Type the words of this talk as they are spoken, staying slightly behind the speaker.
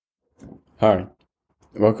Hi,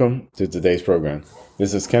 welcome to today's program.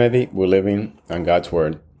 This is Kennedy. We're living on God's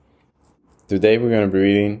Word. Today we're going to be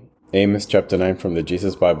reading Amos Chapter 9 from the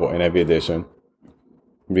Jesus Bible NIV edition.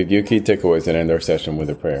 Review key takeaways and end our session with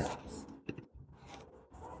a prayer.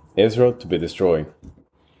 Israel to be destroyed.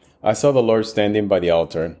 I saw the Lord standing by the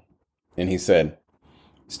altar, and he said,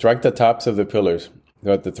 "Strike the tops of the pillars,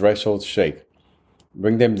 let the thresholds shake.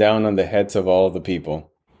 Bring them down on the heads of all the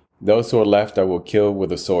people. Those who are left I will kill with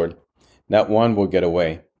the sword. Not one will get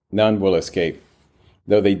away, none will escape.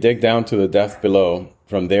 Though they dig down to the depth below,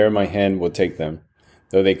 from there my hand will take them.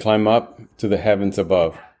 Though they climb up to the heavens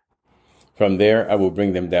above, from there I will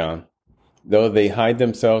bring them down. Though they hide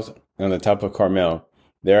themselves on the top of Carmel,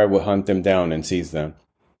 there I will hunt them down and seize them.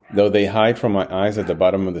 Though they hide from my eyes at the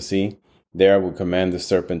bottom of the sea, there I will command the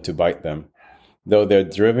serpent to bite them. Though they are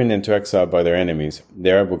driven into exile by their enemies,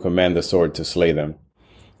 there I will command the sword to slay them.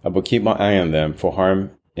 I will keep my eye on them for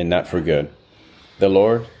harm and not for good. The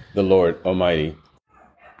Lord Almighty,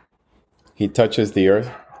 He touches the earth,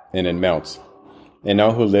 and it melts, and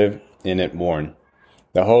all who live in it mourn.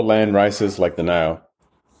 The whole land rises like the Nile,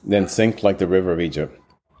 then sinks like the river of Egypt.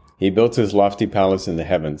 He builds his lofty palace in the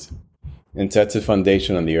heavens, and sets his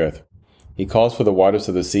foundation on the earth. He calls for the waters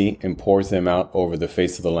of the sea, and pours them out over the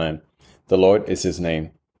face of the land. The Lord is his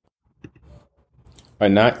name. Are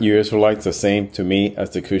not you Israelites the same to me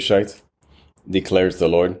as the Cushites? Declares the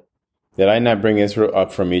Lord. Did I not bring Israel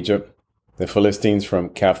up from Egypt, the Philistines from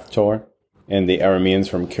Caphtor, and the Arameans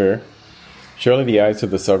from Kir? Surely the eyes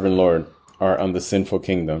of the sovereign Lord are on the sinful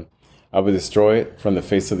kingdom. I will destroy it from the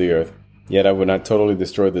face of the earth, yet I will not totally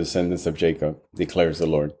destroy the descendants of Jacob, declares the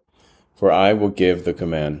Lord. For I will give the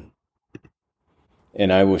command,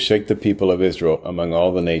 and I will shake the people of Israel among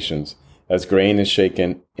all the nations, as grain is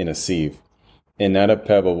shaken in a sieve, and not a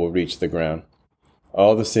pebble will reach the ground.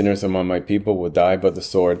 All the sinners among my people will die by the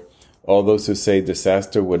sword. All those who say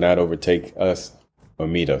disaster will not overtake us or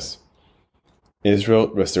meet us. Israel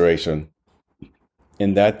restoration.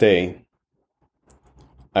 In that day,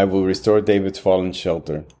 I will restore David's fallen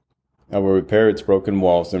shelter. I will repair its broken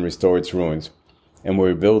walls and restore its ruins, and will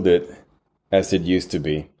rebuild it as it used to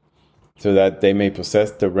be, so that they may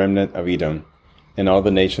possess the remnant of Edom and all the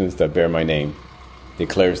nations that bear my name,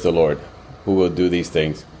 declares the Lord, who will do these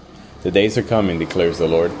things. The days are coming, declares the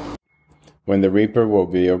Lord, when the reaper will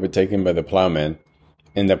be overtaken by the plowman,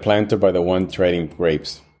 and the planter by the one treading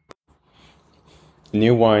grapes.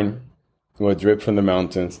 New wine will drip from the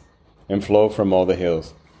mountains and flow from all the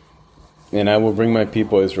hills. And I will bring my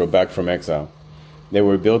people Israel back from exile. They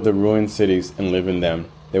will rebuild the ruined cities and live in them.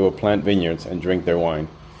 They will plant vineyards and drink their wine.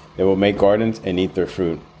 They will make gardens and eat their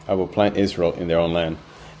fruit. I will plant Israel in their own land,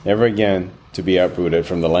 never again to be uprooted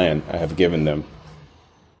from the land I have given them,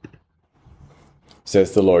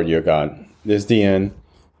 says the Lord your God. This is the end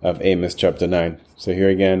of Amos chapter 9. So here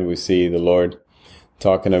again we see the Lord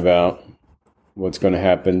talking about what's going to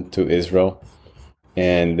happen to Israel,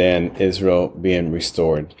 and then Israel being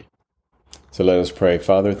restored. So let us pray.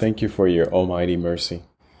 Father, thank you for your almighty mercy,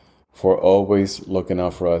 for always looking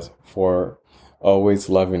out for us, for always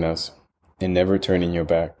loving us and never turning your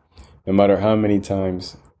back. No matter how many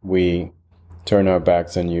times we turn our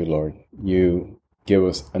backs on you, Lord, you give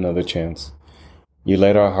us another chance. You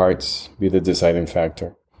let our hearts be the deciding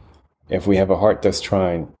factor. If we have a heart that's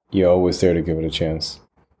trying, you're always there to give it a chance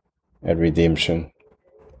at redemption.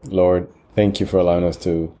 Lord, thank you for allowing us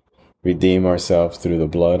to redeem ourselves through the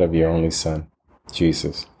blood of your only Son,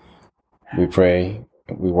 Jesus. We pray,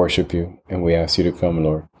 we worship you, and we ask you to come,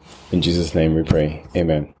 Lord. In Jesus' name we pray.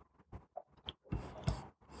 Amen.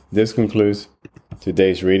 This concludes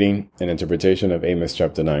today's reading and interpretation of Amos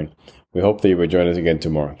chapter 9. We hope that you will join us again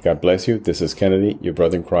tomorrow. God bless you. This is Kennedy, your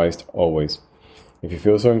brother in Christ, always. If you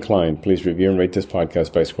feel so inclined, please review and rate this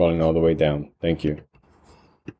podcast by scrolling all the way down. Thank you.